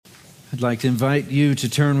I'd like to invite you to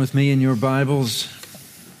turn with me in your Bibles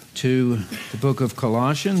to the book of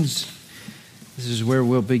Colossians. This is where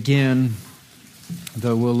we'll begin,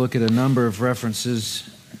 though we'll look at a number of references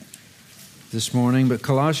this morning. But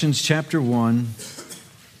Colossians chapter 1.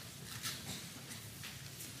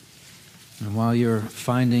 And while you're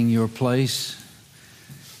finding your place,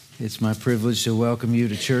 it's my privilege to welcome you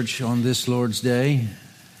to church on this Lord's Day,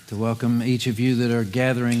 to welcome each of you that are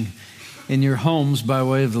gathering in your homes by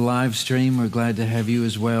way of the live stream. We're glad to have you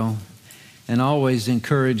as well. And always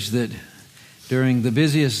encourage that during the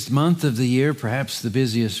busiest month of the year, perhaps the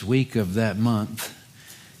busiest week of that month,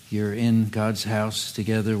 you're in God's house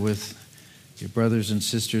together with your brothers and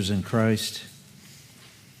sisters in Christ.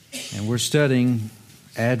 And we're studying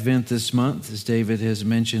Advent this month. As David has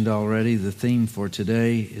mentioned already, the theme for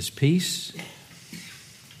today is peace.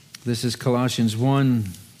 This is Colossians 1,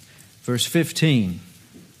 verse 15.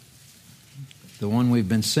 The one we've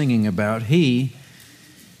been singing about. He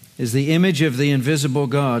is the image of the invisible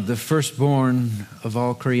God, the firstborn of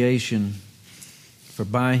all creation. For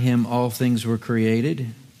by him all things were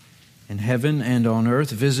created, in heaven and on earth,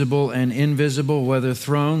 visible and invisible, whether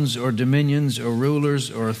thrones or dominions or rulers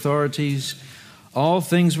or authorities. All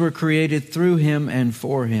things were created through him and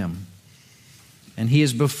for him. And he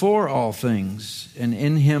is before all things, and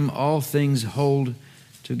in him all things hold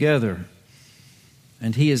together.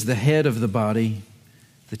 And he is the head of the body,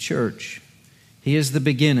 the church. He is the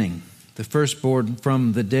beginning, the firstborn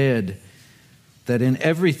from the dead, that in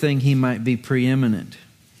everything he might be preeminent.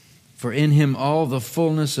 For in him all the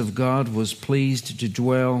fullness of God was pleased to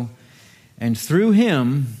dwell, and through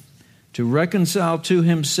him to reconcile to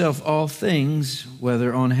himself all things,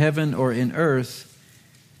 whether on heaven or in earth,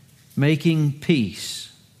 making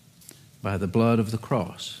peace by the blood of the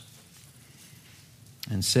cross.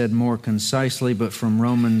 And said more concisely, but from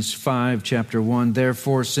Romans 5, chapter 1,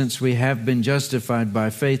 therefore, since we have been justified by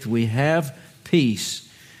faith, we have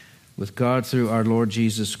peace with God through our Lord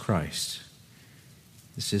Jesus Christ.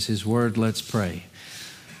 This is his word. Let's pray.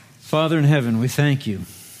 Father in heaven, we thank you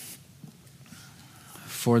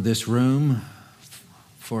for this room,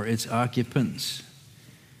 for its occupants,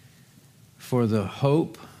 for the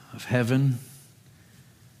hope of heaven,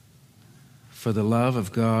 for the love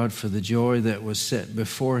of God, for the joy that was set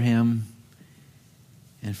before him,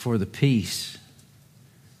 and for the peace,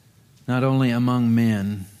 not only among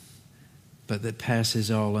men, but that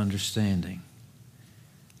passes all understanding.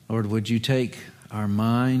 Lord, would you take our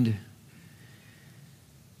mind,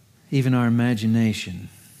 even our imagination,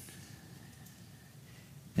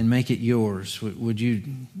 and make it yours? Would you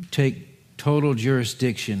take total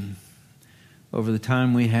jurisdiction over the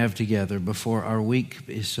time we have together before our week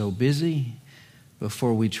is so busy,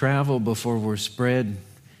 before we travel, before we're spread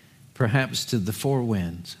perhaps to the four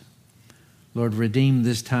winds. Lord, redeem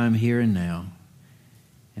this time here and now.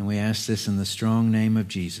 And we ask this in the strong name of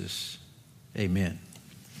Jesus. Amen.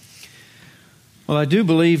 Well, I do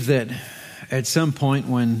believe that at some point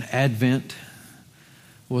when Advent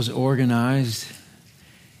was organized,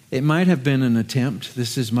 it might have been an attempt,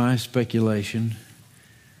 this is my speculation,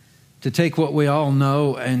 to take what we all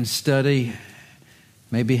know and study,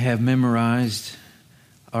 maybe have memorized,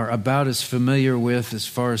 are about as familiar with as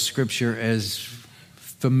far as Scripture as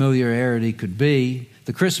familiarity could be.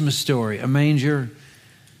 The Christmas story, a manger,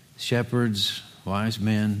 shepherds, wise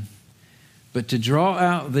men, but to draw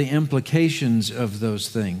out the implications of those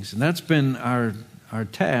things. And that's been our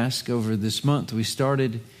task over this month. We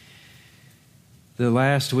started the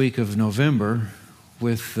last week of November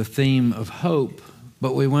with the theme of hope,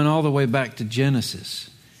 but we went all the way back to Genesis.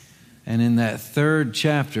 And in that third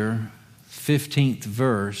chapter, 15th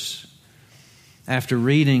verse, after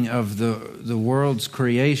reading of the world's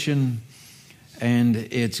creation and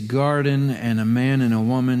its garden and a man and a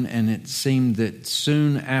woman, and it seemed that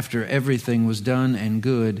soon after everything was done and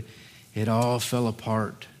good, it all fell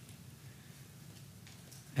apart.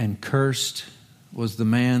 And cursed was the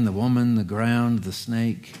man, the woman, the ground, the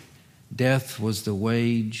snake. Death was the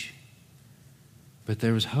wage. But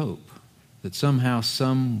there was hope that somehow,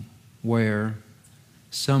 somewhere,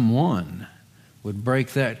 someone would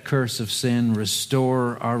break that curse of sin,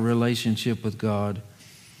 restore our relationship with God,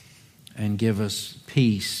 and give us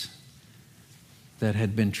peace that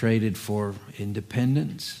had been traded for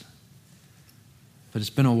independence. But it's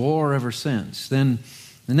been a war ever since. Then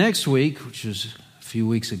the next week, which was a few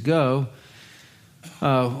weeks ago,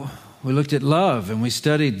 we looked at love, and we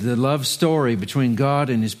studied the love story between God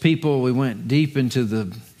and his people. We went deep into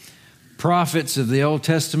the prophets of the Old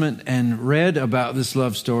Testament and read about this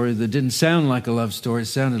love story that didn't sound like a love story. It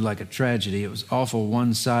sounded like a tragedy. It was awful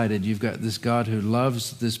one-sided. You've got this God who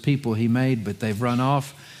loves this people he made, but they've run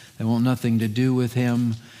off. They want nothing to do with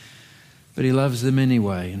him. But he loves them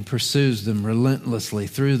anyway and pursues them relentlessly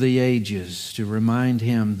through the ages to remind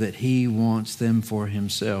him that he wants them for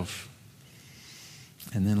himself.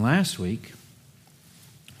 And then last week,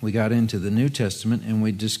 we got into the New Testament and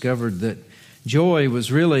we discovered that joy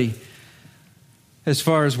was really, as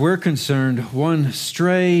far as we're concerned, one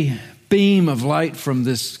stray beam of light from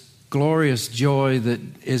this glorious joy that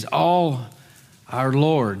is all our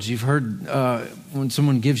Lord's. You've heard when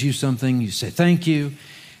someone gives you something, you say thank you,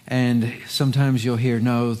 and sometimes you'll hear,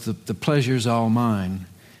 no, the pleasure's all mine.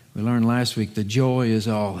 We learned last week the joy is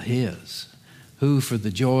all His, who for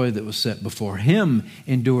the joy that was set before Him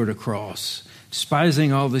endured a cross,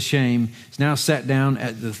 despising all the shame, is now sat down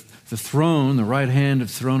at the throne, the right hand of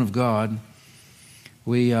the throne of God.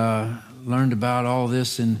 We learned about all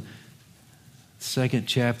this in the second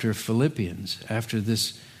chapter of Philippians. After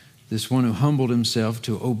this one who humbled himself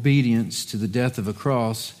to obedience to the death of a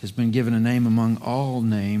cross has been given a name among all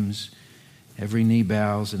names. Every knee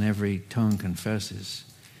bows and every tongue confesses.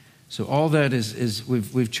 So all that is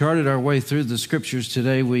we've charted our way through the Scriptures.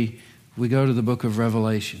 Today we go to the book of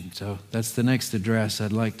Revelation. So that's the next address.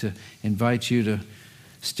 I'd like to invite you to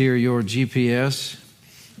steer your GPS.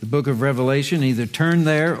 The book of Revelation, either turn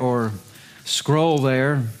there or scroll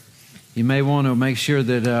there. You may want to make sure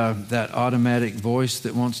that that automatic voice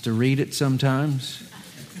that wants to read it sometimes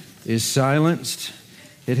is silenced.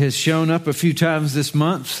 It has shown up a few times this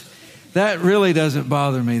month. That really doesn't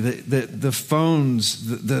bother me. The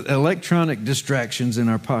phones, the electronic distractions in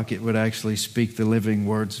our pocket would actually speak the living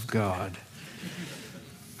words of God.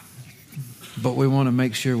 But we want to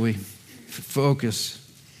make sure we focus.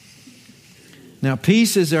 Now,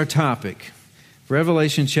 peace is our topic.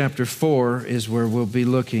 Revelation chapter 4 is where we'll be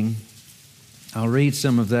looking. I'll read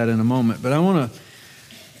some of that in a moment. But I want to,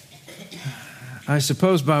 I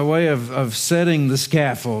suppose by way of setting the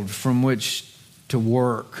scaffold from which to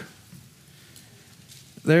work,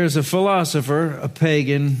 there's a philosopher, a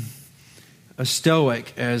pagan, a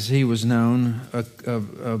Stoic as he was known,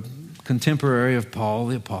 a contemporary of Paul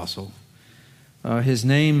the Apostle. His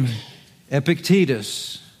name,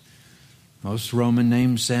 Epictetus. Most Roman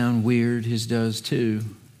names sound weird, his does too.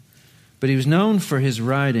 But he was known for his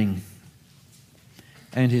writing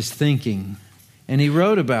and his thinking. And he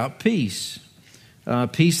wrote about peace,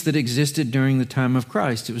 peace that existed during the time of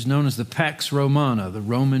Christ. It was known as the Pax Romana, the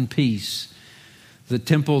Roman peace. The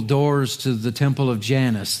temple doors to the temple of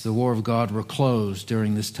Janus, the war of God, were closed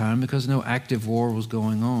during this time because no active war was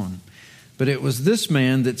going on. But it was this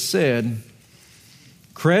man that said,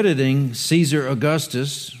 crediting Caesar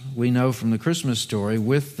Augustus, we know from the Christmas story,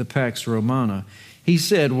 with the Pax Romana, he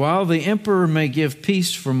said, while the emperor may give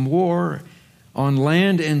peace from war on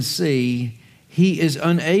land and sea, he is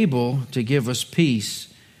unable to give us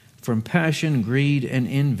peace from passion, greed, and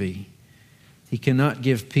envy. He cannot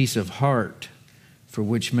give peace of heart for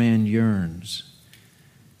which man yearns.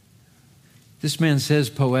 This man says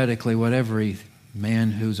poetically what every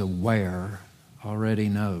man who's aware already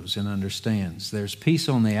knows and understands. There's peace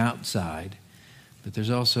on the outside, but there's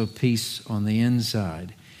also peace on the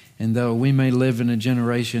inside. And though we may live in a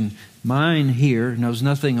generation, mine here knows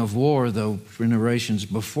nothing of war, though generations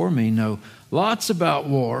before me know lots about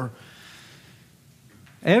war,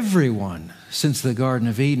 everyone since the Garden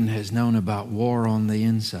of Eden has known about war on the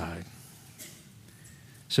inside.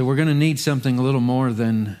 So we're going to need something a little more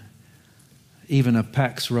than even a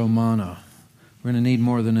Pax Romana. We're going to need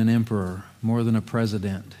more than an emperor, more than a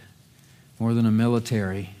president, more than a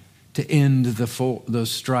military to end the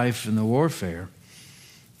strife and the warfare.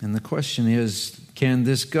 And the question is, can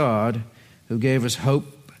this God who gave us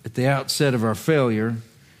hope at the outset of our failure,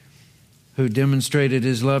 who demonstrated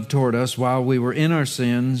His love toward us while we were in our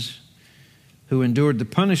sins, who endured the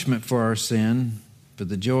punishment for our sin, for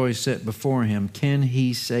the joy set before Him, can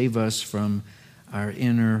He save us from our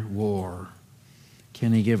inner war?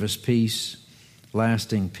 Can He give us peace,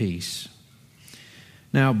 lasting peace?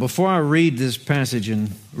 Now, before I read this passage in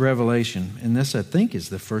Revelation, and this I think is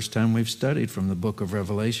the first time we've studied from the book of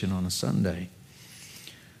Revelation on a Sunday.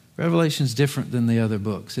 Revelation's different than the other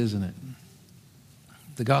books, isn't it?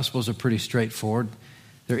 The Gospels are pretty straightforward.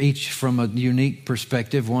 They're each from a unique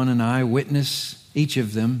perspective, one an eyewitness, each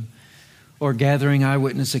of them, or gathering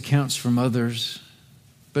eyewitness accounts from others.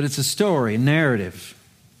 But it's a story, a narrative.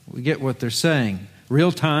 We get what they're saying.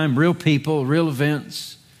 Real time, real people, real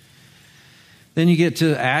events. Then you get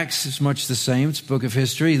to Acts, it's much the same. It's a book of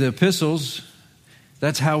history. The epistles,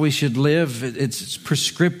 that's how we should live. It's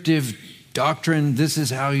prescriptive doctrine. This is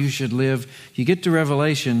how you should live. You get to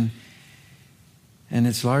Revelation, and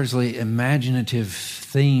it's largely imaginative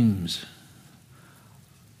themes,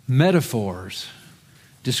 metaphors,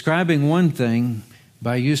 describing one thing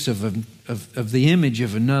by use of the image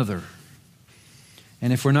of another.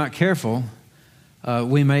 And if we're not careful,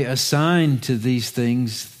 we may assign to these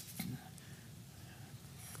things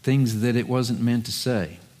that it wasn't meant to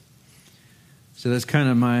say. So that's kind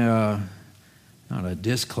of my, not a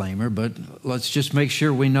disclaimer, but let's just make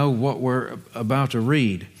sure we know what we're about to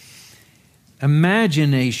read.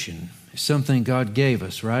 Imagination is something God gave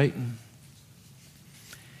us, right?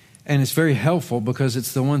 And it's very helpful because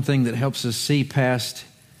it's the one thing that helps us see past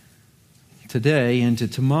today into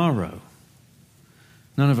tomorrow.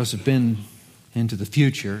 None of us have been into the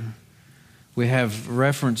future. We have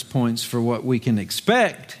reference points for what we can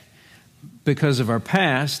expect because of our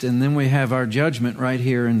past, and then we have our judgment right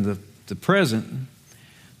here in the present.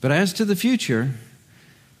 But as to the future,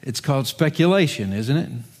 it's called speculation, isn't it?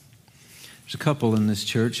 There's a couple in this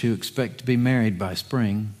church who expect to be married by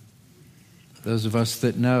spring. Those of us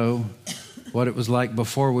that know what it was like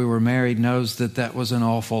before we were married knows that was an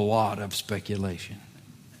awful lot of speculation.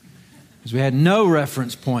 Because we had no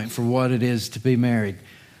reference point for what it is to be married.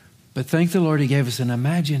 But thank the Lord He gave us an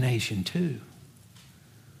imagination too.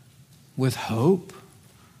 With hope,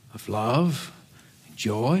 of love,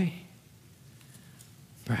 joy,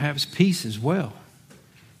 perhaps peace as well.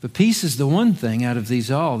 But peace is the one thing out of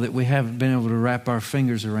these all that we haven't been able to wrap our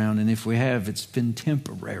fingers around. And if we have, it's been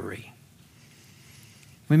temporary.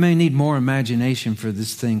 We may need more imagination for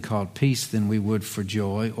this thing called peace than we would for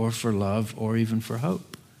joy or for love or even for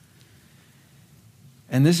hope.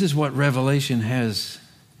 And this is what Revelation has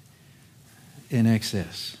in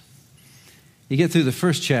excess. You get through the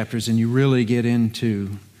first chapters and you really get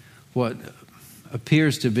into what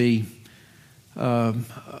appears to be a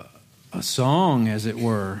song, as it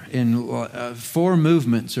were, in 4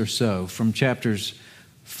 movements or so from chapters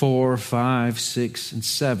 4, 5, 6, and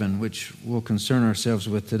 7, which we'll concern ourselves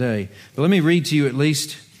with today. But let me read to you at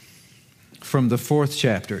least from the 4th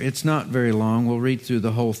chapter. It's not very long. We'll read through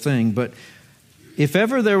the whole thing. But if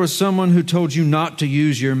ever there was someone who told you not to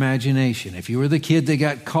use your imagination, if you were the kid that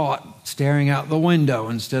got caught staring out the window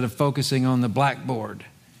instead of focusing on the blackboard,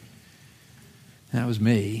 that was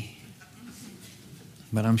me.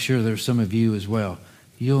 But I'm sure there's some of you as well.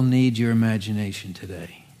 You'll need your imagination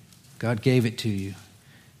today. God gave it to you.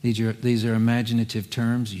 These are imaginative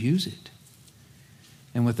terms. Use it.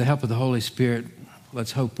 And with the help of the Holy Spirit,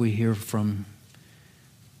 let's hope we hear from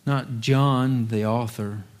not John, the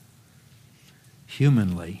author,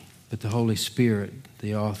 humanly, but the Holy Spirit,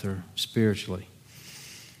 the author, spiritually.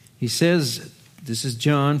 He says, this is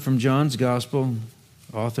John from John's Gospel,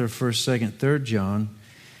 author of 1st, 2nd, 3rd John.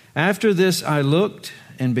 After this I looked,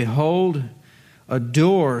 and behold, a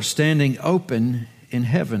door standing open in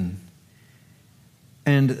heaven.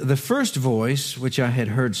 And the first voice, which I had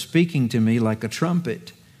heard speaking to me like a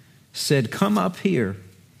trumpet, said, "Come up here,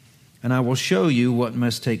 and I will show you what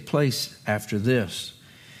must take place after this."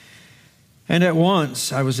 And at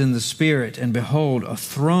once I was in the Spirit, and behold, a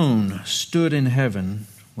throne stood in heaven,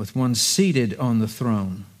 with one seated on the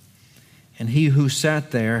throne. And he who sat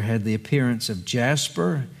there had the appearance of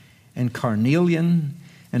jasper and carnelian,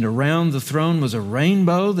 and around the throne was a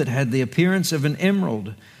rainbow that had the appearance of an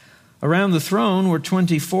emerald. Around the throne were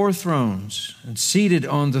 24 thrones, and seated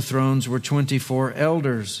on the thrones were 24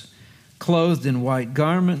 elders, clothed in white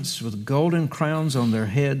garments with golden crowns on their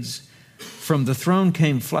heads. From the throne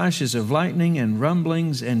came flashes of lightning and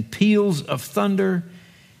rumblings and peals of thunder,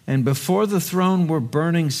 and before the throne were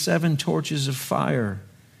burning 7 torches of fire,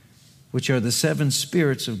 which are the 7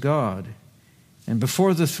 spirits of God. And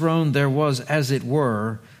before the throne there was, as it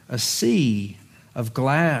were, a sea of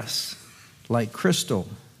glass like crystal.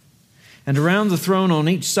 And around the throne, on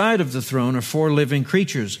each side of the throne, are 4 living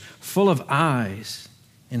creatures, full of eyes,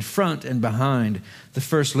 in front and behind. The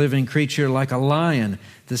first living creature like a lion,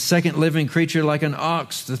 the second living creature like an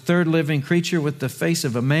ox, the third living creature with the face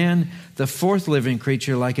of a man, the fourth living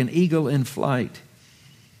creature like an eagle in flight.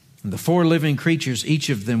 And the 4 living creatures, each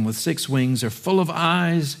of them with 6 wings, are full of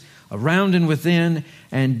eyes around and within,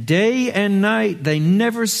 and day and night they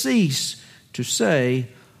never cease to say,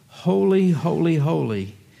 "Holy, holy,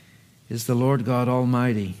 holy is the Lord God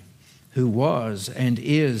Almighty, who was and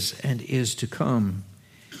is to come."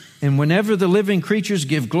 And whenever the living creatures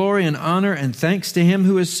give glory and honor and thanks to him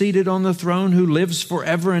who is seated on the throne, who lives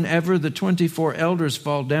forever and ever, the 24 elders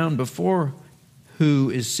fall down before who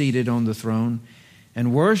is seated on the throne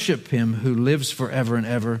and worship him who lives forever and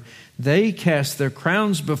ever. They cast their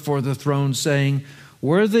crowns before the throne, saying,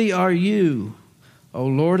 "Worthy are you, O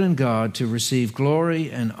Lord and God, to receive glory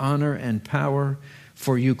and honor and power,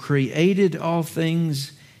 for you created all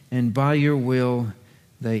things, and by your will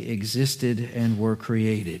they existed and were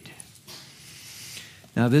created."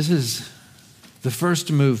 Now, this is the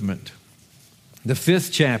first movement. The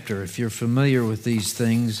fifth chapter, if you're familiar with these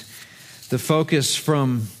things, the focus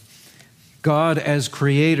from God as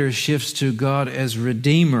creator shifts to God as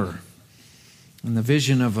redeemer. And the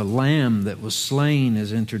vision of a lamb that was slain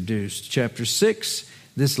is introduced. Chapter 6,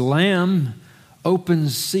 this lamb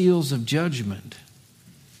opens seals of judgment,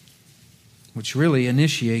 which really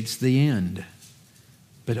initiates the end,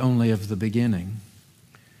 but only of the beginning.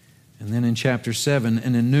 And then in chapter 7,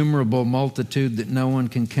 an innumerable multitude that no one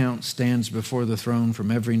can count stands before the throne from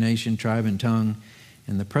every nation, tribe, and tongue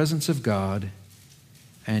in the presence of God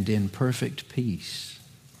and in perfect peace.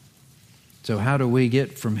 So how do we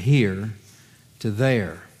get from here to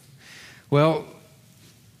there? Well,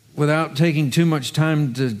 without taking too much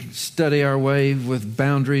time to study our way with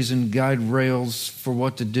boundaries and guide rails for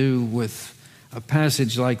what to do with a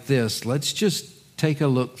passage like this, let's just take a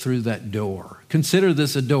look through that door. Consider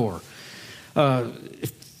this a door.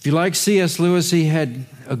 If you like C.S. Lewis, he had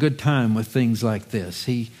a good time with things like this.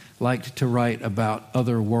 He liked to write about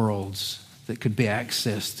other worlds that could be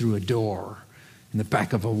accessed through a door in the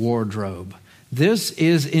back of a wardrobe. This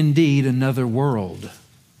is indeed another world,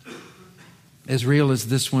 as real as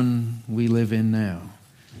this one we live in now.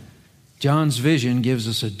 John's vision gives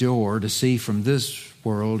us a door to see from this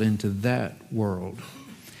world into that world.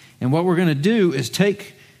 And what we're going to do is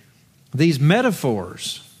take these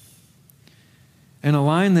metaphors and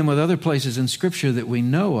align them with other places in Scripture that we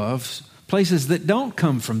know of, places that don't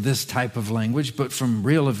come from this type of language, but from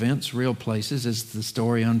real events, real places, as the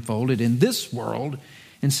story unfolded in this world,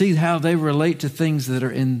 and see how they relate to things that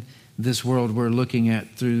are in this world we're looking at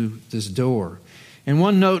through this door. And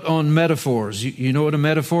one note on metaphors. You know what a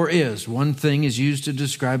metaphor is. One thing is used to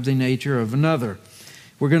describe the nature of another.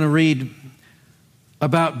 We're going to read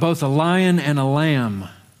about both a lion and a lamb in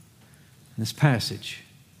this passage.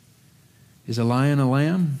 Is a lion a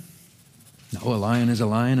lamb? No, a lion is a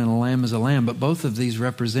lion and a lamb is a lamb, but both of these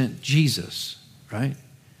represent Jesus, right?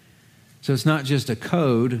 So it's not just a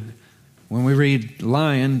code. When we read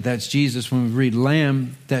lion, that's Jesus. When we read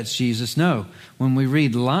lamb, that's Jesus. No, when we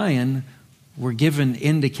read lion, we're given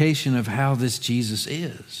indication of how this Jesus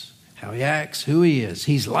is, how he acts, who he is.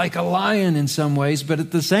 He's like a lion in some ways, but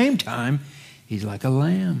at the same time, he's like a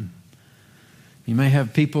lamb. You may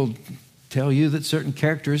have people tell you that certain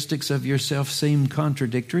characteristics of yourself seem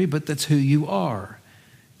contradictory, but that's who you are.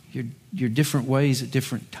 You're different ways at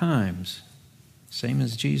different times, same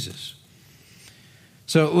as Jesus.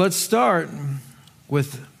 So let's start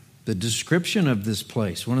with the description of this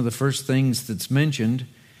place. One of the first things that's mentioned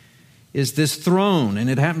is this throne, and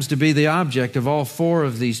it happens to be the object of all four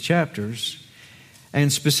of these chapters,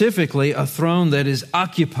 and specifically a throne that is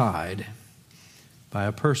occupied by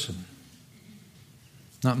a person.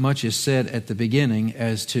 Not much is said at the beginning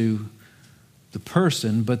as to the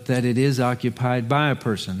person, but that it is occupied by a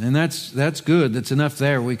person. And that's good. That's enough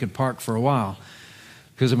there. We could park for a while,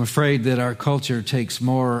 because I'm afraid that our culture takes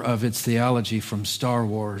more of its theology from Star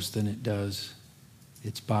Wars than it does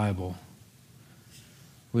its Bible.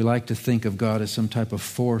 We like to think of God as some type of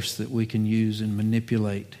force that we can use and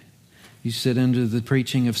manipulate. You sit into the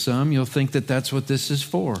preaching of some, you'll think that that's what this is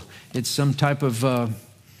for. It's some type of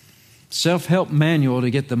self-help manual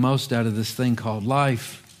to get the most out of this thing called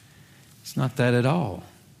life. It's not that at all.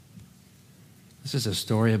 This is a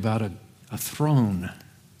story about a throne,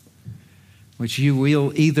 which you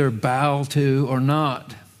will either bow to or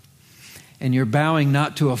not. And you're bowing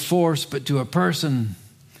not to a force, but to a person,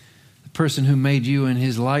 the person who made you in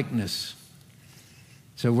his likeness.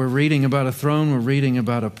 So we're reading about a throne, we're reading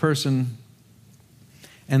about a person.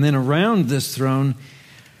 And then around this throne,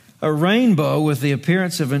 a rainbow with the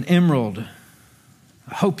appearance of an emerald.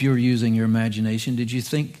 I hope you're using your imagination. Did you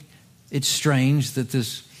think it's strange that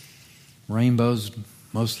this rainbow's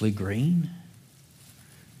mostly green?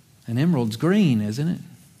 An emerald's green, isn't it?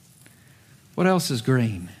 What else is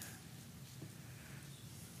green?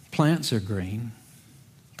 Plants are green.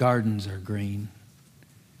 Gardens are green.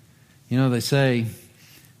 You know, they say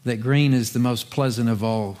that green is the most pleasant of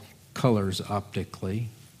all colors optically.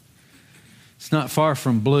 It's not far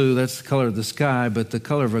from blue, that's the color of the sky, but the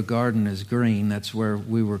color of a garden is green. That's where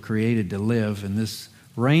we were created to live, and this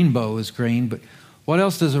rainbow is green. But what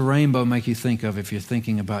else does a rainbow make you think of if you're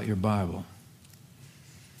thinking about your Bible?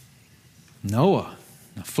 Noah,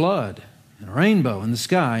 a flood, and a rainbow in the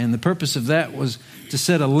sky, and the purpose of that was to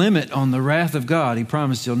set a limit on the wrath of God. He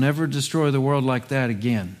promised he'll never destroy the world like that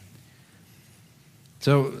again.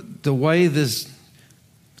 So the way this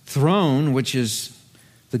throne, which is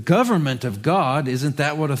the government of God, isn't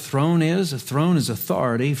that what a throne is? A throne is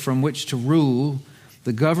authority from which to rule.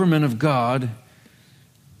 The government of God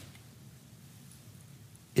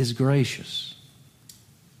is gracious.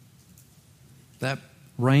 That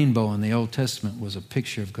rainbow in the Old Testament was a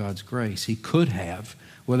picture of God's grace. He could have,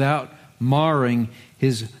 without marring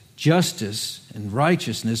his justice and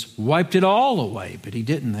righteousness, wiped it all away, but he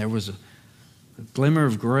didn't. There was a glimmer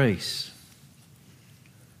of grace.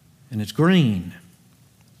 And it's green.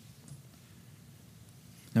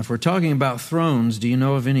 Now, if we're talking about thrones, do you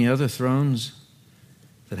know of any other thrones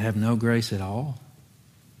that have no grace at all?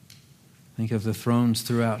 Think of the thrones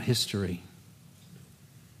throughout history.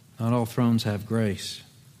 Not all thrones have grace.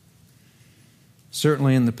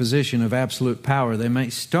 Certainly in the position of absolute power, they may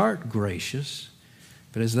start gracious,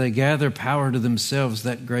 but as they gather power to themselves,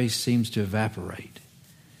 that grace seems to evaporate.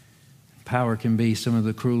 Power can be some of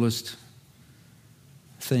the cruelest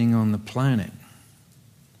thing on the planet.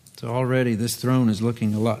 So already this throne is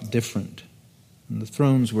looking a lot different than the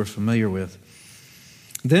thrones we're familiar with.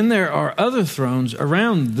 Then there are other thrones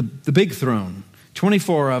around the big throne,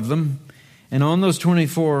 24 of them. And on those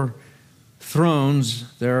 24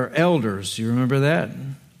 thrones, there are elders. You remember that?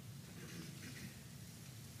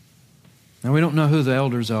 Now, we don't know who the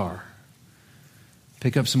elders are.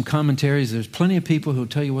 Pick up some commentaries. There's plenty of people who will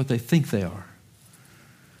tell you what they think they are.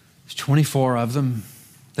 There's 24 of them.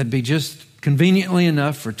 That'd be just conveniently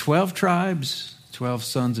enough for 12 tribes, 12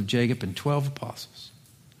 sons of Jacob, and 12 apostles.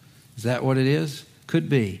 Is that what it is? Could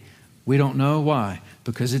be. We don't know why,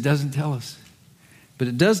 because it doesn't tell us. But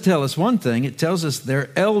it does tell us one thing. It tells us they're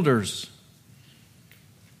elders.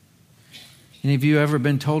 Any of you ever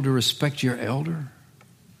been told to respect your elder?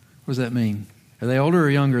 What does that mean? Are they older or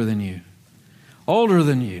younger than you? Older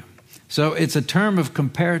than you. So it's a term of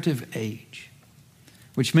comparative age,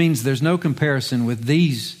 which means there's no comparison with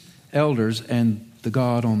these elders and the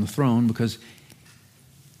God on the throne, because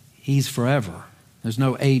he's forever. There's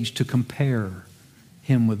no age to compare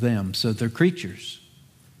him with them. So they're creatures.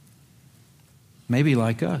 Maybe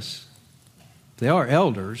like us. They are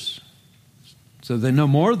elders, so they know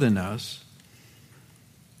more than us.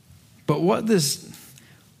 But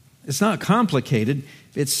it's not complicated.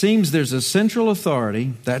 It seems there's a central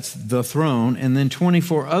authority, that's the throne, and then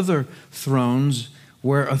 24 other thrones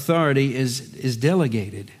where authority is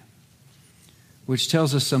delegated, which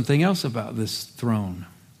tells us something else about this throne.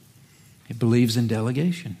 It believes in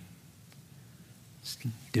delegation. It's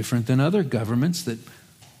different than other governments that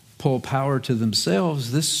pull power to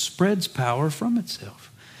themselves. This spreads power from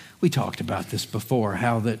itself. We talked about this before,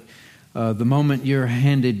 how that the moment you're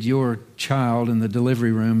handed your child in the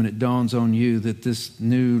delivery room and it dawns on you that this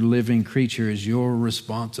new living creature is your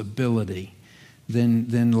responsibility,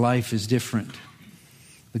 then life is different.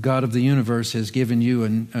 The God of the universe has given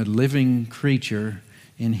you a living creature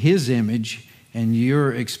in his image, and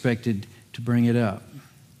you're expected to bring it up.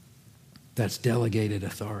 That's delegated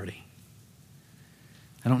authority.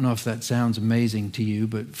 I don't know if that sounds amazing to you,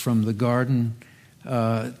 but from the garden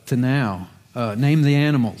to now, name the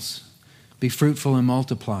animals, be fruitful and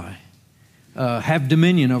multiply, have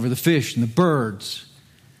dominion over the fish and the birds.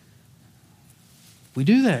 We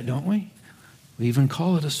do that, don't we? We even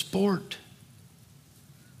call it a sport.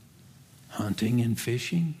 Hunting and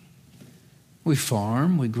fishing. We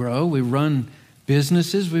farm, we grow, we run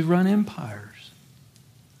businesses, we run empires.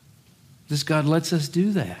 This God lets us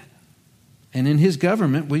do that. And in his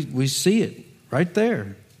government, we see it right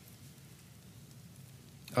there.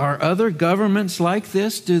 Are other governments like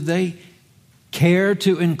this? Do they care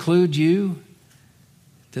to include you?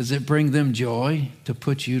 Does it bring them joy to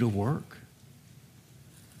put you to work?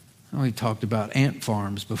 We talked about ant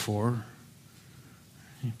farms before.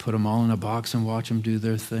 You put them all in a box and watch them do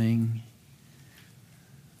their thing.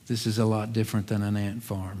 This is a lot different than an ant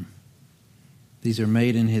farm. These are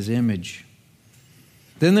made in his image.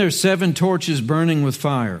 Then there's 7 torches burning with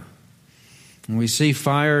fire. When we see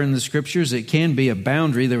fire in the scriptures, it can be a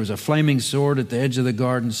boundary. There was a flaming sword at the edge of the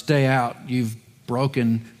garden. Stay out. You've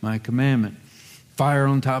broken my commandment. Fire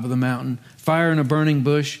on top of the mountain. Fire in a burning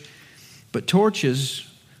bush. But torches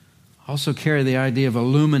also carry the idea of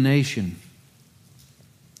illumination.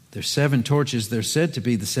 There's 7 torches. They're said to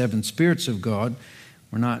be the 7 spirits of God.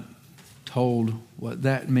 We're not told what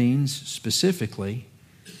that means specifically.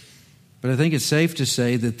 But I think it's safe to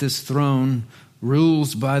say that this throne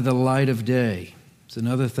rules by the light of day. It's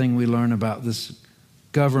another thing we learn about this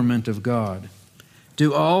government of God.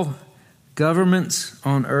 Do all governments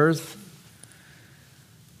on earth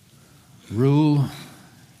rule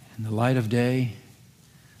in the light of day?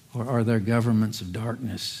 Or are there governments of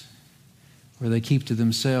darkness where they keep to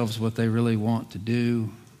themselves what they really want to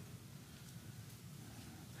do?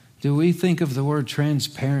 Do we think of the word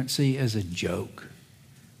transparency as a joke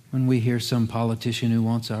when we hear some politician who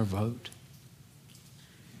wants our vote?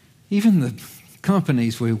 Even the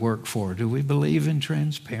companies we work for, do we believe in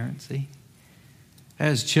transparency?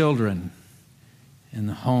 As children in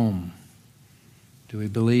the home, do we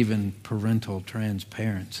believe in parental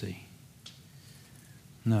transparency?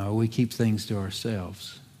 No, we keep things to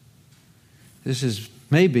ourselves. This is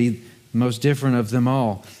maybe the most different of them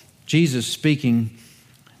all. Jesus speaking,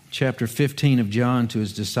 chapter 15 of John, to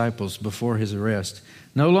his disciples before his arrest.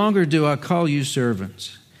 No longer do I call you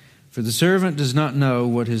servants, for the servant does not know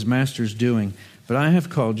what his master is doing, but I have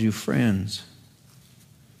called you friends.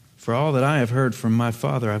 For all that I have heard from my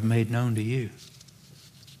Father, I've made known to you.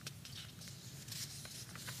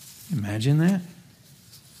 Imagine that.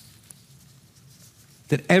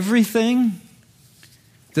 That everything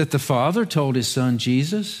that the Father told his Son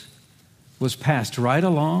Jesus was passed right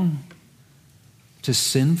along to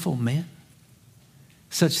sinful men,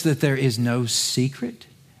 such that there is no secret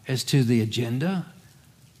as to the agenda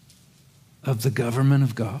of the government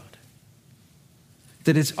of God.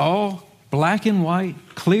 That it's all black and white,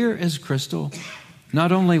 clear as crystal,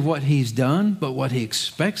 not only what he's done, but what he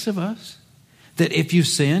expects of us. That if you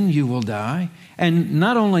sin, you will die. And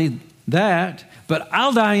not only that, but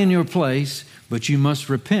I'll die in your place, but you must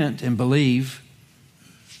repent and believe.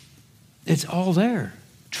 It's all there.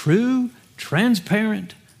 True,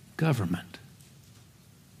 transparent government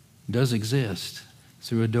does exist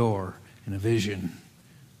through a door in a vision,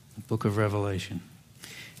 the book of Revelation.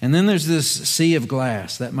 And then there's this sea of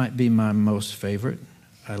glass. That might be my most favorite.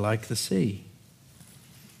 I like the sea.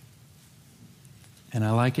 And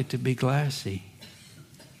I like it to be glassy,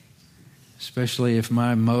 especially if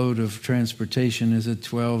my mode of transportation is a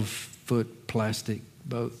 12-foot plastic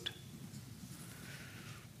boat.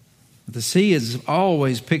 The sea is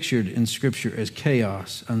always pictured in Scripture as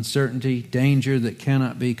chaos, uncertainty, danger that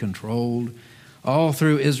cannot be controlled. All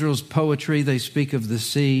through Israel's poetry, they speak of the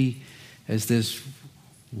sea as this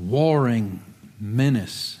warring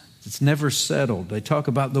menace. It's never settled. They talk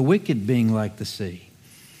about the wicked being like the sea.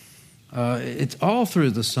 It's all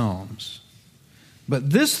through the Psalms. But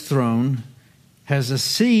this throne has a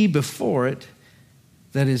sea before it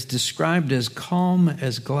that is described as calm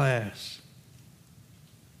as glass.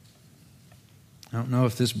 I don't know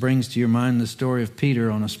if this brings to your mind the story of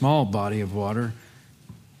Peter on a small body of water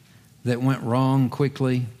that went wrong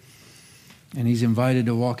quickly, and he's invited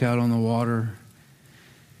to walk out on the water,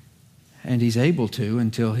 and he's able to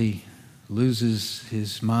until he loses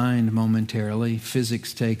his mind momentarily.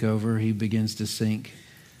 Physics take over. He begins to sink.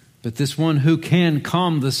 But this one who can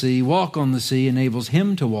calm the sea, walk on the sea, enables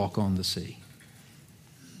him to walk on the sea.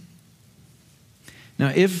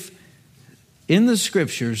 Now, if in the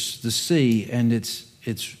Scriptures, the sea and its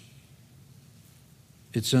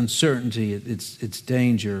uncertainty, its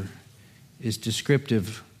danger is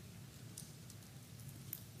descriptive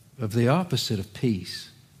of the opposite of peace.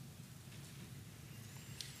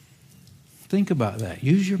 Think about that.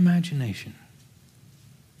 Use your imagination.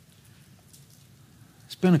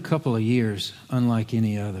 It's been a couple of years unlike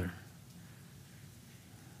any other,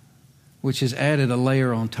 which has added a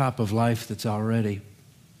layer on top of life that's already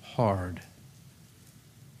hard.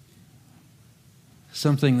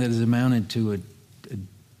 Something that has amounted to a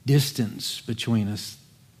distance between us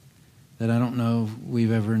that I don't know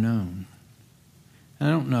we've ever known. I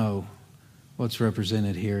don't know what's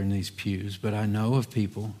represented here in these pews, but I know of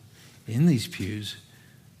people in these pews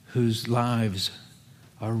whose lives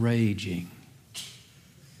are raging.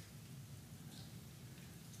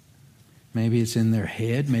 Maybe it's in their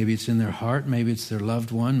head, maybe it's in their heart, maybe it's their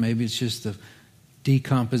loved one, maybe it's just the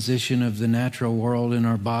decomposition of the natural world in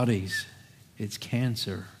our bodies. It's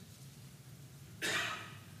cancer.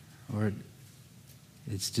 Or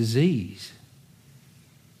it's disease.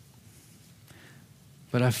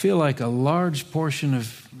 But I feel like a large portion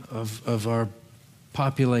of our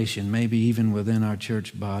population, maybe even within our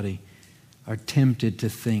church body, are tempted to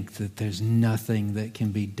think that there's nothing that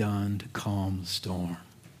can be done to calm the storm.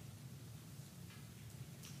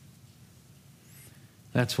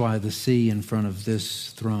 That's why the sea in front of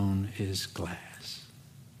this throne is glass.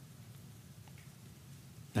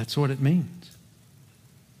 That's what it means.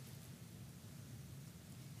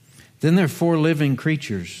 Then there are 4 living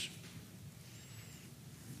creatures.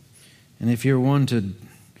 And if you're one to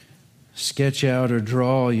sketch out or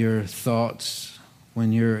draw your thoughts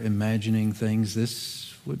when you're imagining things,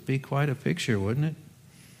 this would be quite a picture, wouldn't it?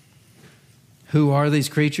 Who are these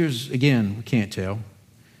creatures? Again, we can't tell.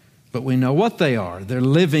 But we know what they are. They're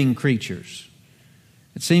living creatures.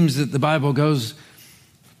 It seems that the Bible goes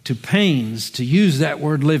to pains to use that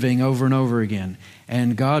word living over and over again.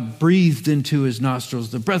 And God breathed into his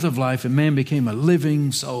nostrils the breath of life, and man became a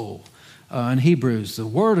living soul, in Hebrews, the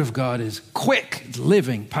Word of God is quick, it's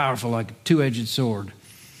living, powerful, like a two-edged sword.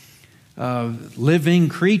 Living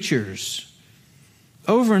creatures.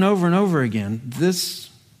 Over and over and over again, this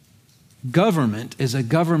government is a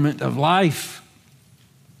government of life,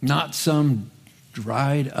 not some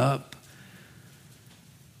dried up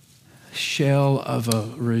shell of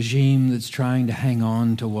a regime that's trying to hang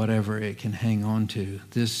on to whatever it can hang on to.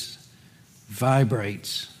 This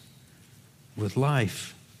vibrates with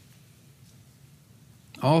life.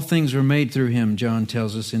 All things were made through him, John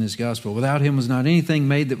tells us in his gospel. Without him was not anything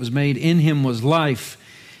made that was made. In him was life,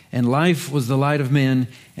 and life was the light of men,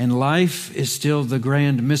 and life is still the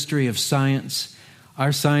grand mystery of science.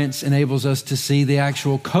 Our science enables us to see the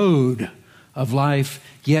actual code of life,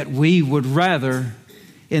 yet we would rather,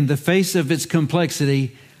 in the face of its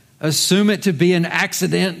complexity, assume it to be an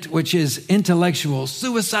accident, which is intellectual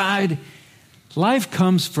suicide. Life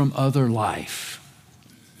comes from other life.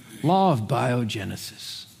 Law of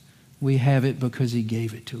biogenesis. We have it because he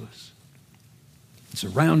gave it to us.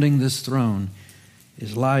 Surrounding this throne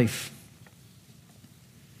is life.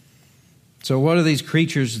 So what do these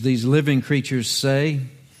creatures, these living creatures say?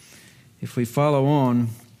 If we follow on,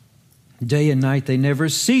 day and night they never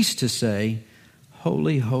cease to say,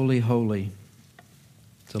 holy, holy, holy,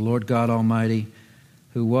 the Lord God Almighty,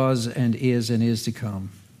 who was and is to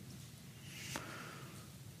come.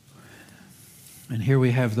 And here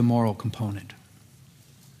we have the moral component.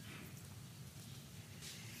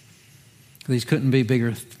 These couldn't be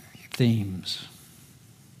bigger themes.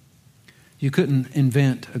 You couldn't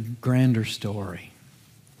invent a grander story.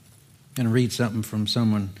 I'm going to read something from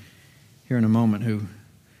someone here in a moment who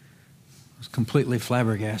was completely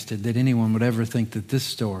flabbergasted that anyone would ever think that this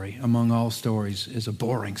story, among all stories, is a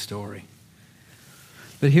boring story.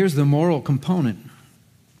 But here's the moral component.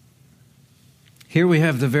 Here we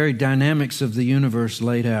have the very dynamics of the universe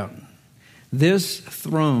laid out. This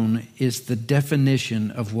throne is the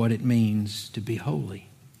definition of what it means to be holy.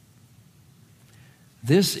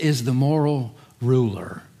 This is the moral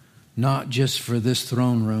ruler, not just for this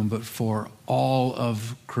throne room, but for all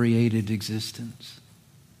of created existence.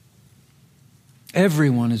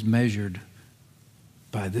 Everyone is measured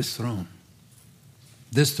by this throne.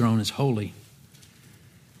 This throne is holy.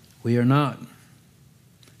 We are not.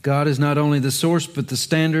 God is not only the source, but the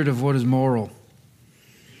standard of what is moral.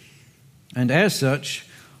 And as such,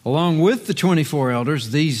 along with the 24 elders,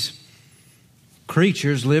 these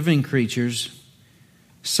creatures, living creatures,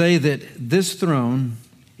 say that this throne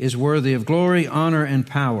is worthy of glory, honor, and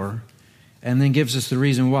power, and then gives us the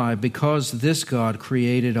reason why. Because this God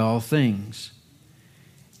created all things,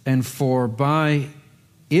 and for by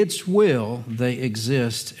its will they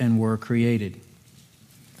exist and were created.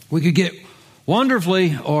 We could get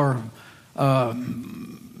wonderfully, or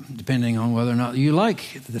depending on whether or not you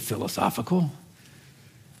like the philosophical,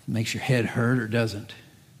 it makes your head hurt or doesn't.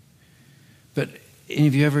 But any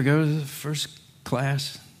of you ever go to the first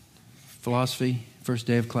class, philosophy, first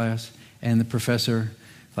day of class, and the professor,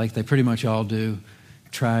 like they pretty much all do,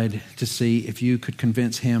 tried to see if you could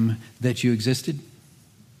convince him that you existed?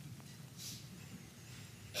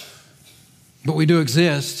 But we do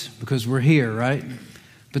exist because we're here, right?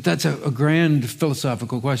 But that's a grand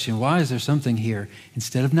philosophical question. Why is there something here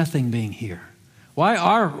instead of nothing being here? Why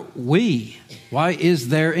are we? Why is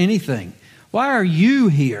there anything? Why are you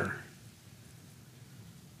here?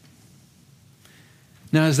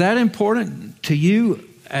 Now, is that important to you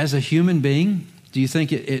as a human being? Do you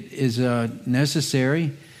think it is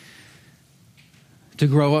necessary to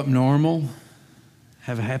grow up normal,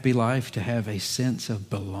 have a happy life, to have a sense of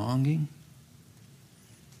belonging?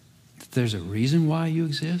 That there's a reason why you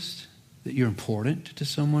exist? That you're important to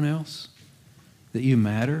someone else? That you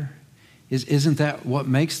matter? Isn't that what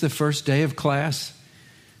makes the first day of class,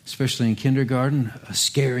 especially in kindergarten, a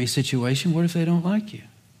scary situation? What if they don't like you?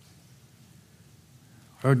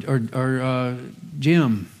 Or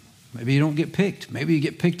gym, maybe you don't get picked. Maybe you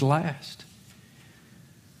get picked last.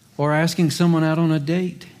 Or asking someone out on a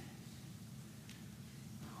date.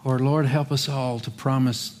 Or Lord, help us all to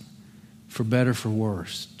promise for better, for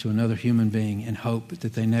worse, to another human being and hope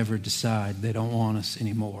that they never decide they don't want us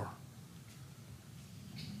anymore.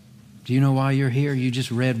 Do you know why you're here? You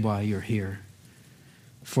just read why you're here.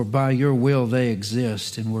 For by your will they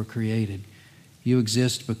exist and were created. You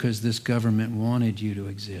exist because this government wanted you to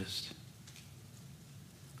exist.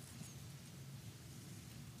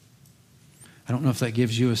 I don't know if that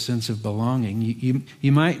gives you a sense of belonging. You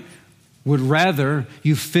would rather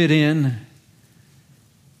you fit in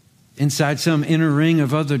inside some inner ring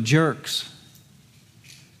of other jerks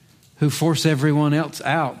who force everyone else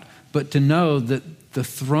out, but to know that the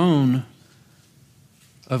throne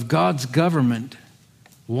of God's government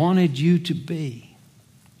wanted you to be.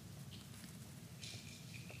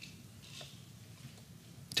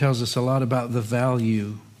 It tells us a lot about the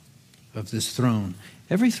value of this throne.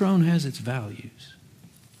 Every throne has its values.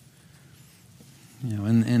 You know,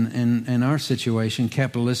 in our situation,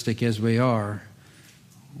 capitalistic as we are,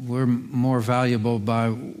 we're more valuable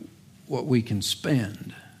by what we can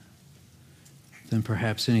spend than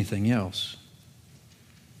perhaps anything else.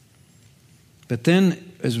 But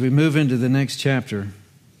then, as we move into the next chapter,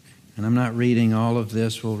 and I'm not reading all of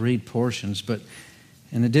this, we'll read portions, but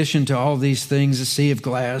in addition to all these things, a sea of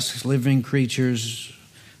glass, living creatures,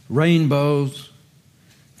 rainbows,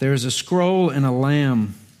 there's a scroll and a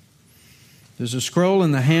lamb. There's a scroll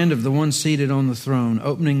in the hand of the one seated on the throne.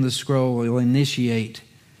 Opening the scroll will initiate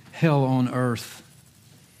hell on earth.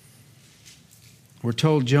 We're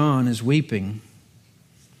told John is weeping,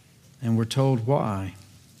 and we're told why.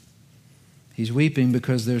 He's weeping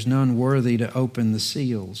because there's none worthy to open the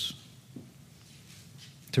seals,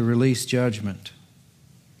 to release judgment,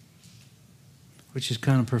 which is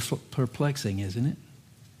kind of perplexing, isn't it?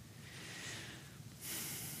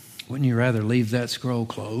 Wouldn't you rather leave that scroll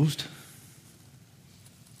closed?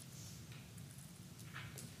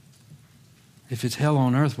 If it's hell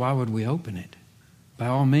on earth, why would we open it? By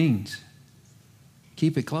all means,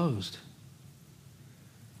 keep it closed.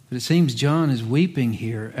 But it seems John is weeping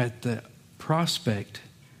here at the prospect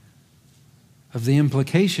of the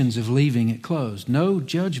implications of leaving it closed. No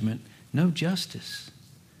judgment, no justice.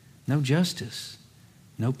 No justice,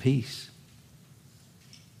 no peace.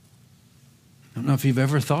 I don't know if you've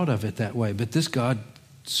ever thought of it that way, but this God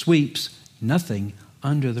sweeps nothing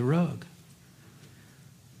under the rug.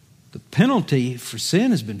 The penalty for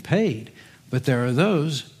sin has been paid, but there are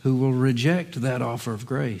those who will reject that offer of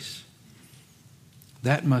grace.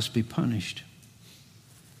 That must be punished.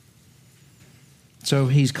 So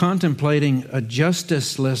he's contemplating a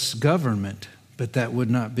justiceless government, but that would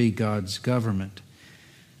not be God's government.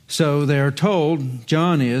 So they are told,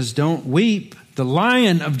 John is, don't weep. The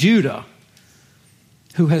Lion of Judah,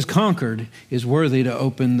 who has conquered, is worthy to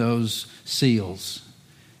open those seals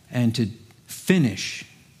and to finish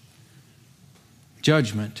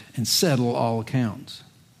judgment and settle all accounts.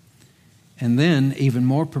 And then, even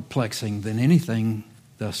more perplexing than anything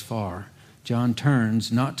thus far, John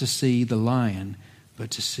turns not to see the lion,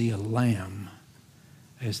 but to see a lamb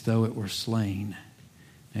as though it were slain.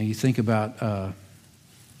 Now you think about,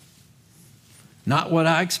 not what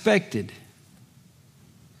I expected.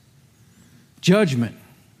 Judgment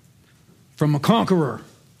from a conqueror.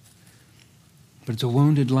 But it's a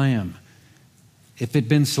wounded lamb. If it had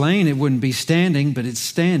been slain, it wouldn't be standing, but it's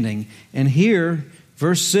standing. And here,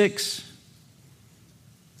 verse 6,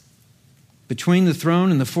 between the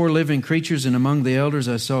throne and the four living creatures and among the elders,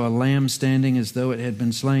 I saw a lamb standing as though it had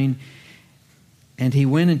been slain. And he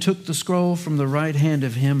went and took the scroll from the right hand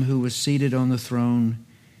of him who was seated on the throne.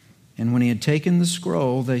 And when he had taken the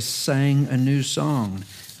scroll, they sang a new song.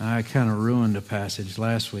 I kind of ruined a passage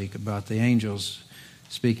last week about the angels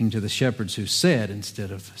speaking to the shepherds who said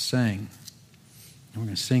instead of sang. We're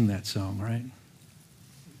going to sing that song, right?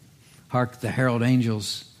 Hark, the herald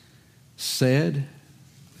angels said.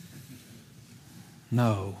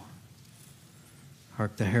 No.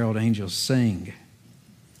 Hark, the herald angels sing.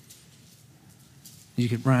 You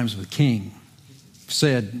get rhymes with king.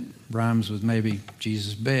 Said rhymes with maybe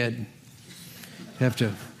Jesus' bed. Have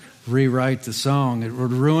to rewrite the song. It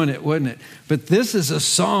would ruin it, wouldn't it? But this is a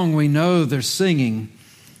song we know they're singing.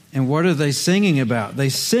 And what are they singing about? They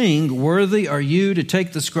sing, worthy are you to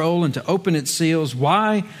take the scroll and to open its seals.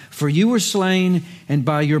 Why? For you were slain, and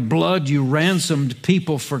by your blood you ransomed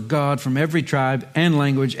people for God from every tribe and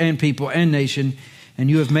language and people and nation. And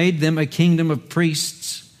you have made them a kingdom of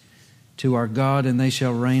priests to our God, and they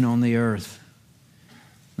shall reign on the earth.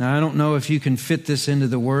 Now, I don't know if you can fit this into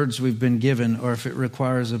the words we've been given or if it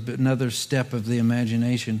requires another step of the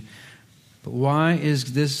imagination. But why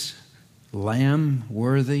is this lamb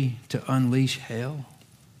worthy to unleash hell?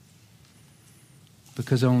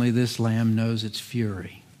 Because only this lamb knows its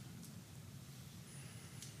fury.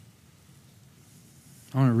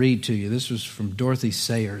 I want to read to you. This was from Dorothy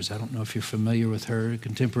Sayers. I don't know if you're familiar with her,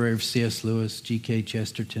 contemporary of C.S. Lewis, G.K.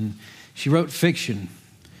 Chesterton. She wrote fiction.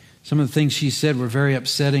 Some of the things she said were very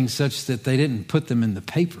upsetting, such that they didn't put them in the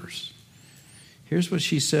papers. Here's what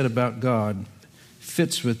she said about God.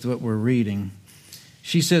 Fits with what we're reading.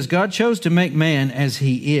 She says, God chose to make man as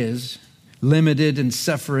he is, limited and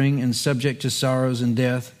suffering and subject to sorrows and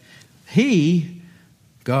death. He,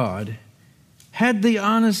 God, had the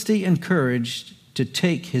honesty and courage to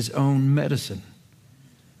take his own medicine.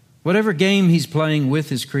 Whatever game he's playing with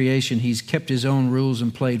his creation, he's kept his own rules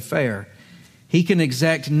and played fair. He can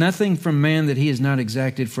exact nothing from man that he has not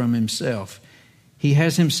exacted from himself. He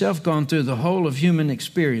has himself gone through the whole of human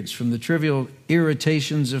experience, from the trivial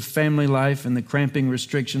irritations of family life and the cramping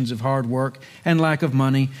restrictions of hard work and lack of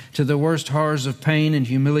money, to the worst horrors of pain and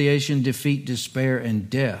humiliation, defeat, despair,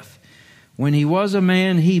 and death. When he was a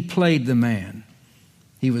man, he played the man.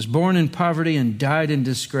 He was born in poverty and died in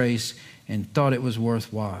disgrace and thought it was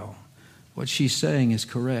worthwhile. What she's saying is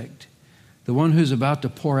correct. The one who's about to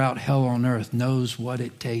pour out hell on earth knows what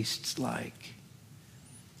it tastes like,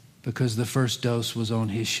 because the first dose was on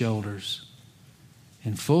his shoulders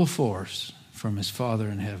in full force from his Father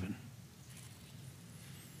in heaven.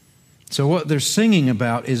 So what they're singing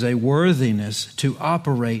about is a worthiness to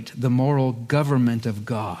operate the moral government of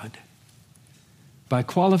God by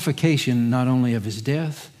qualification not only of his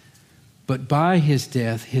death, but by his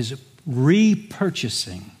death, his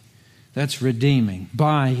repurchasing, that's redeeming,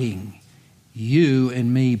 buying you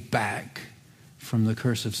and me back from the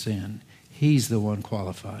curse of sin. He's the one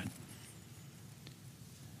qualified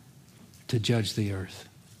to judge the earth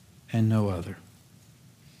and no other.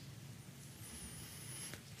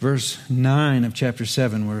 Verse 9 of chapter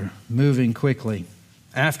 7, we're moving quickly.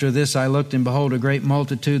 After this I looked, and behold, a great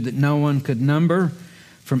multitude that no one could number,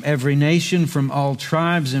 from every nation, from all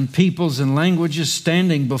tribes and peoples and languages,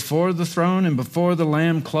 standing before the throne and before the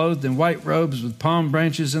Lamb, clothed in white robes with palm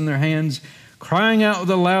branches in their hands, crying out with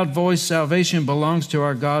a loud voice, salvation belongs to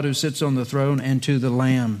our God who sits on the throne and to the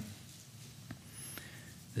Lamb.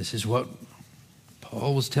 This is what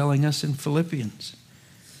Paul was telling us in Philippians.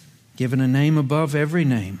 Given a name above every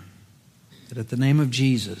name, that at the name of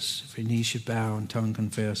Jesus, every knee should bow and tongue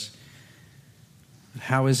confess.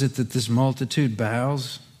 How is it that this multitude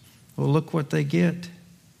bows? Well, look what they get.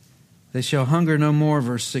 They shall hunger no more,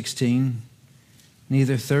 verse 16,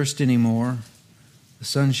 neither thirst any more. The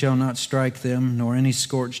sun shall not strike them, nor any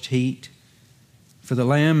scorched heat. For the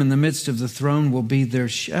Lamb in the midst of the throne will be their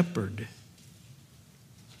shepherd.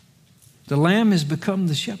 The Lamb has become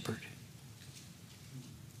the shepherd.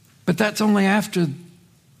 But that's only after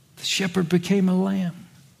the shepherd became a lamb.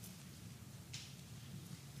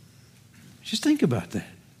 Just think about that.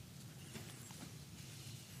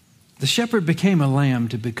 The shepherd became a lamb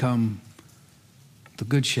to become the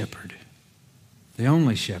good shepherd, the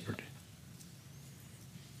only shepherd.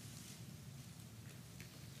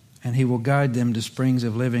 And he will guide them to springs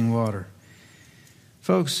of living water.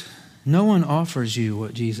 Folks, no one offers you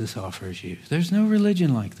what Jesus offers you. There's no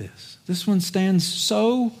religion like this. This one stands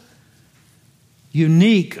so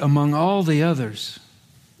unique among all the others.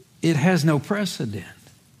 It has no precedent.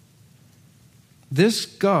 This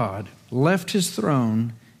God left his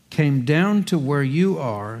throne, came down to where you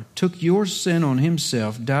are, took your sin on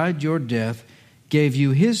himself, died your death, gave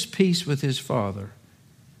you his peace with his Father.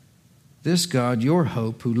 This God, your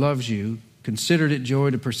hope, who loves you, considered it joy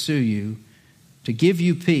to pursue you, to give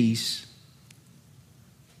you peace,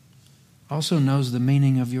 also knows the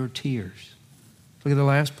meaning of your tears. Look at the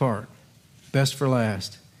last part. Best for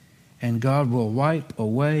last. And God will wipe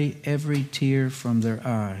away every tear from their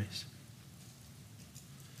eyes.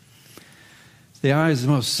 The eye is the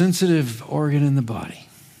most sensitive organ in the body.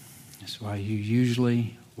 That's why you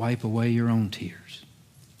usually wipe away your own tears.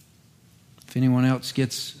 If anyone else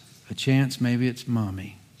gets a chance, maybe it's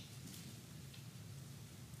mommy.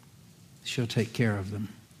 She'll take care of them.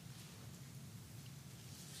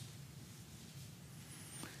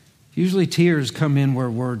 Usually tears come in where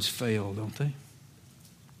words fail, don't they?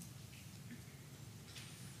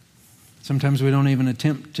 Sometimes we don't even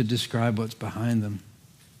attempt to describe what's behind them,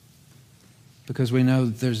 because we know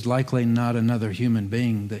that there's likely not another human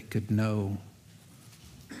being that could know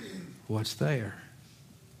what's there.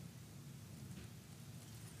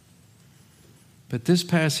 But this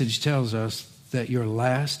passage tells us that your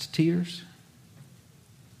last tears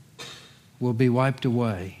will be wiped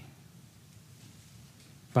away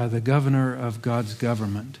by the governor of God's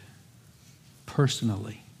government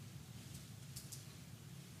personally.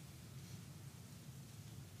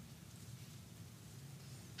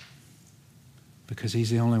 Because he's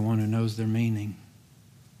the only one who knows their meaning.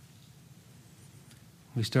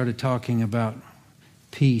 We started talking about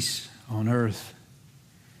peace on earth.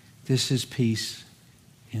 This is peace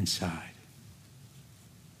inside.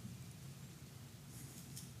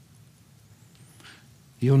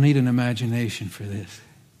 You'll need an imagination for this.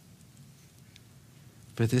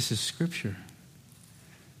 But this is Scripture.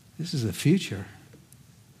 This is the future.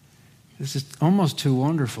 This is almost too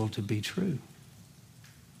wonderful to be true.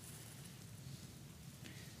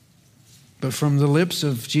 But from the lips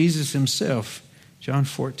of Jesus himself, John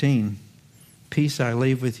 14, Peace I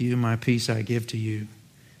leave with you, my peace I give to you.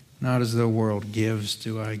 Not as the world gives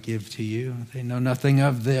do I give to you. They know nothing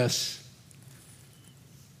of this.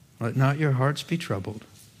 Let not your hearts be troubled,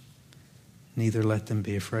 neither let them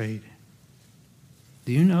be afraid.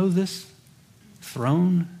 Do you know this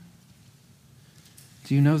throne?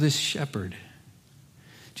 Do you know this shepherd?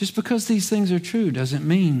 Just because these things are true doesn't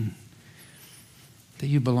mean that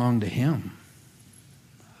you belong to him.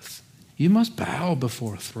 You must bow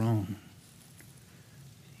before a throne.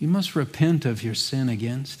 You must repent of your sin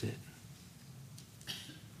against it.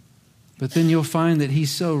 But then you'll find that he's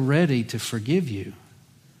so ready to forgive you,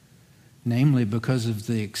 namely because of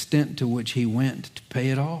the extent to which he went to pay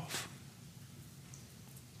it off.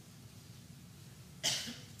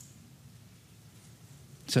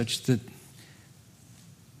 Such that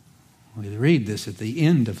we read this at the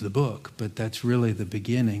end of the book, but that's really the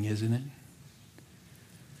beginning, isn't it?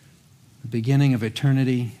 The beginning of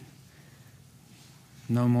eternity.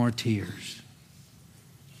 No more tears,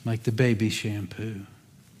 like the baby shampoo.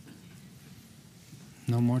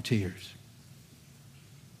 No more tears.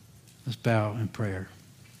 Let's bow in prayer.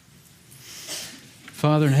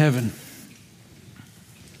 Father in heaven,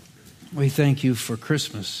 we thank you for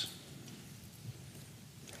Christmas.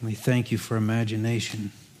 We thank you for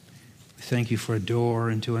imagination. We thank you for a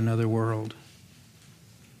door into another world.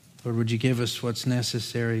 Lord, would you give us what's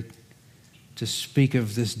necessary to speak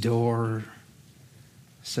of this door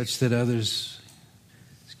such that others'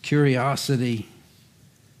 curiosity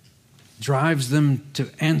drives them to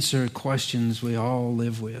answer questions we all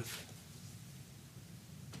live with.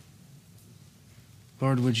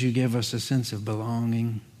 Lord, would you give us a sense of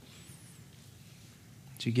belonging?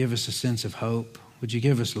 Would you give us a sense of hope? Would you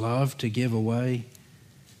give us love to give away?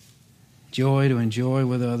 Joy to enjoy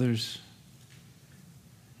with others?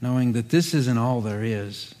 Knowing that this isn't all there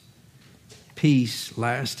is. Peace,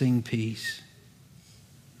 lasting peace.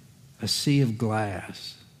 A sea of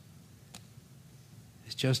glass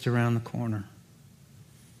is just around the corner.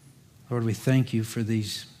 Lord, we thank you for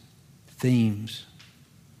these themes.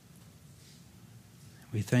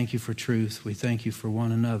 We thank you for truth. We thank you for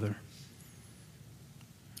one another.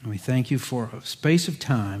 And we thank you for a space of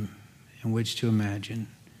time in which to imagine.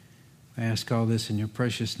 I ask all this in your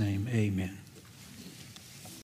precious name. Amen.